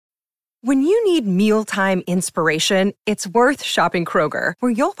When you need mealtime inspiration, it's worth shopping Kroger,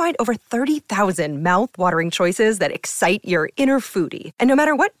 where you'll find over 30,000 mouth-watering choices that excite your inner foodie. And no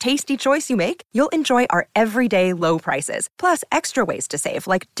matter what tasty choice you make, you'll enjoy our everyday low prices, plus extra ways to save,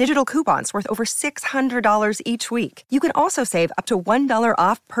 like digital coupons worth over $600 each week. You can also save up to $1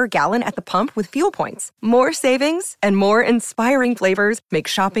 off per gallon at the pump with fuel points. More savings and more inspiring flavors make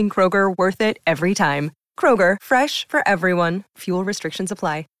shopping Kroger worth it every time. Kroger, fresh for everyone. Fuel restrictions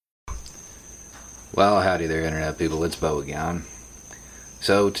apply. Well, howdy there, Internet people. It's Bo again.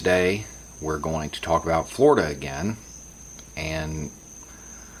 So today we're going to talk about Florida again and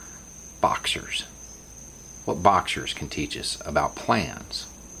boxers. What boxers can teach us about plans.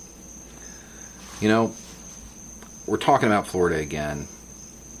 You know, we're talking about Florida again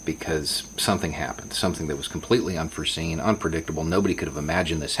because something happened. Something that was completely unforeseen, unpredictable. Nobody could have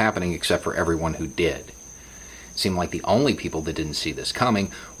imagined this happening except for everyone who did. It seemed like the only people that didn't see this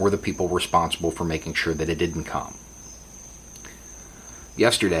coming were the people responsible for making sure that it didn't come.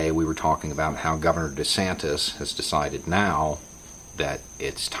 Yesterday, we were talking about how Governor DeSantis has decided now that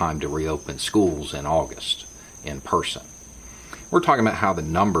it's time to reopen schools in August in person. We're talking about how the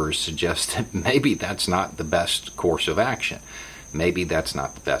numbers suggest that maybe that's not the best course of action. Maybe that's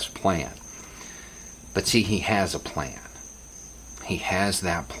not the best plan. But see, he has a plan. He has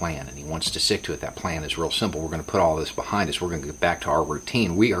that plan, and he wants to stick to it. That plan is real simple. We're going to put all this behind us. We're going to get back to our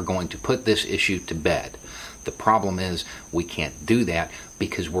routine. We are going to put this issue to bed. The problem is we can't do that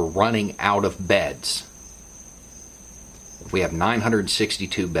because we're running out of beds. We have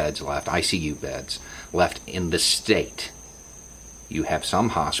 962 beds left, ICU beds, left in the state. You have some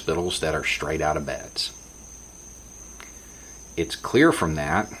hospitals that are straight out of beds. It's clear from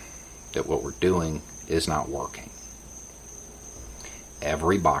that what we're doing is not working.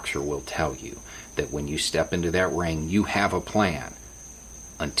 Every boxer will tell you that when you step into that ring, you have a plan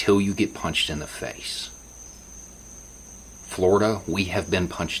until you get punched in the face. Florida, we have been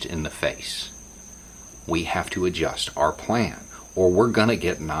punched in the face. We have to adjust our plan, or we're going to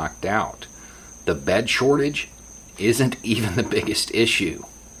get knocked out. The bed shortage isn't even the biggest issue.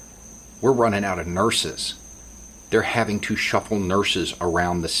 We're running out of nurses. They're having to shuffle nurses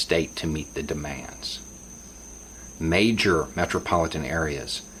around the state to meet the demands. Major metropolitan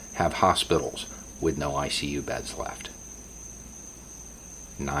areas have hospitals with no ICU beds left.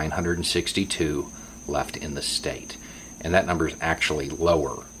 962 left in the state, and that number is actually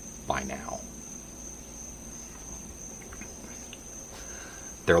lower by now.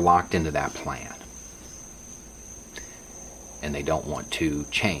 They're locked into that plan, and they don't want to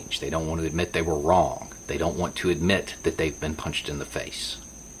change. They don't want to admit they were wrong. They don't want to admit that they've been punched in the face.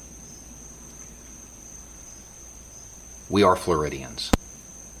 We are Floridians.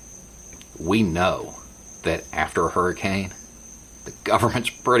 We know that after a hurricane, the government's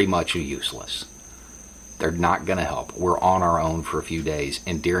pretty much useless. They're not going to help. We're on our own for a few days,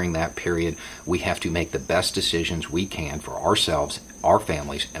 and during that period, we have to make the best decisions we can for ourselves, our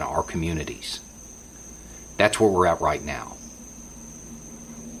families, and our communities. That's where we're at right now.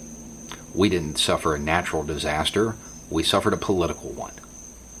 We didn't suffer a natural disaster. We suffered a political one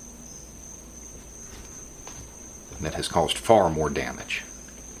that has caused far more damage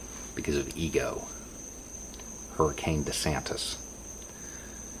because of ego. Hurricane DeSantis.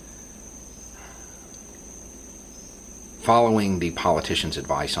 Following the politicians'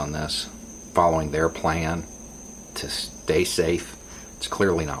 advice on this, following their plan to stay safe, it's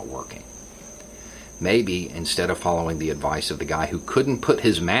clearly not working. Maybe instead of following the advice of the guy who couldn't put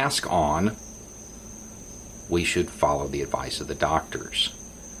his mask on, we should follow the advice of the doctors.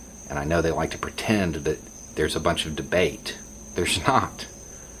 And I know they like to pretend that there's a bunch of debate. There's not.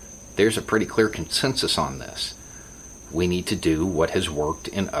 There's a pretty clear consensus on this. We need to do what has worked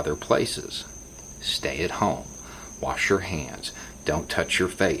in other places. Stay at home. Wash your hands. Don't touch your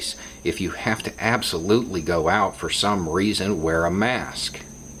face. If you have to absolutely go out for some reason, wear a mask.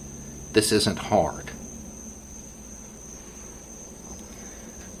 This isn't hard.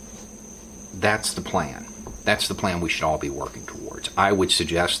 That's the plan. That's the plan we should all be working towards. I would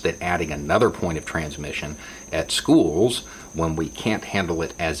suggest that adding another point of transmission at schools when we can't handle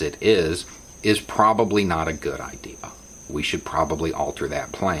it as it is probably not a good idea. We should probably alter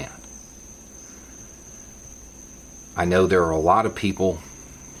that plan. I know there are a lot of people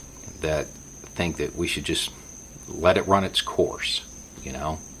that think that we should just let it run its course, you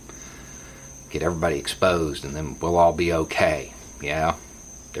know? Get everybody exposed and then we'll all be okay. Yeah,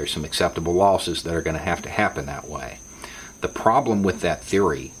 there's some acceptable losses that are going to happen that way. The problem with that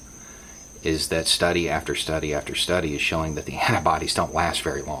theory is that study after study after study is showing that the antibodies don't last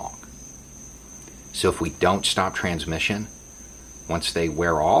very long. So if we don't stop transmission, once they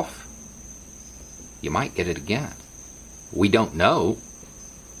wear off, you might get it again. We don't know,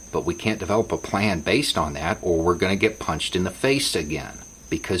 but we can't develop a plan based on that, or we're going to get punched in the face again,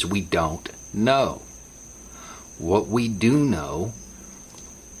 because we don't know. What we do know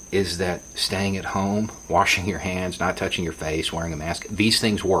is that staying at home, washing your hands, not touching your face, wearing a mask, these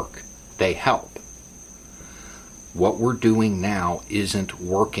things work. They help. What we're doing now isn't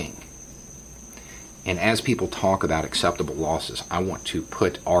working. And as people talk about acceptable losses, I want to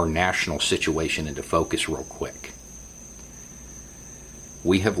put our national situation into focus real quick.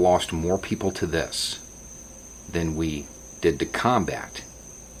 We have lost more people to this than we did to combat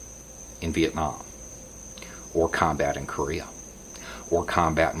in Vietnam, or combat in Korea, or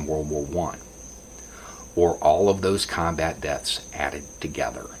combat in World War I, or all of those combat deaths added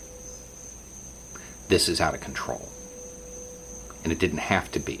together. This is out of control. And it didn't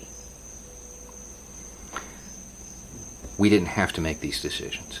have to be. We didn't have to make these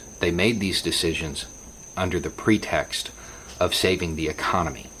decisions. They made these decisions under the pretext of saving the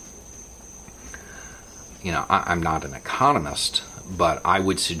economy. You know, I'm not an economist, but I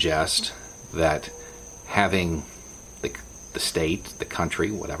would suggest that having the state, the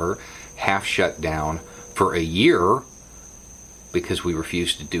country, whatever, half shut down for a year because we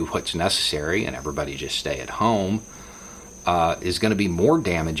refuse to do what's necessary and everybody just stay at home is going to be more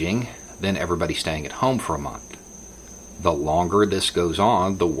damaging than everybody staying at home for a month. The longer this goes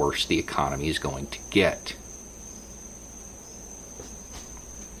on, the worse the economy is going to get.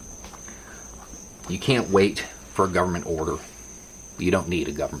 You can't wait for a government order. You don't need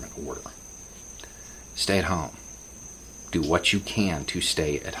a government order. Stay at home. Do what you can to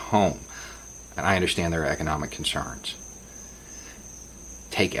stay at home. And I understand there are economic concerns.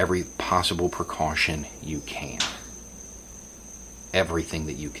 Take every possible precaution you can. Everything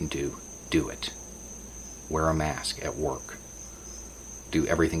that you can do, do it. Wear a mask at work. Do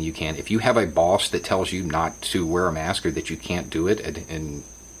everything you can. If you have a boss that tells you not to wear a mask or that you can't do it in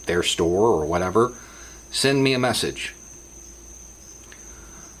their store or whatever, send me a message.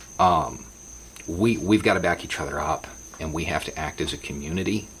 We've got to back each other up, and we have to act as a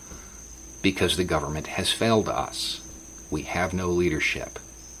community because the government has failed us. We have no leadership.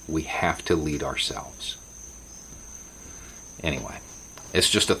 We have to lead ourselves. Anyway, it's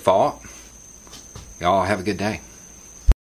just a thought. Y'all have a good day.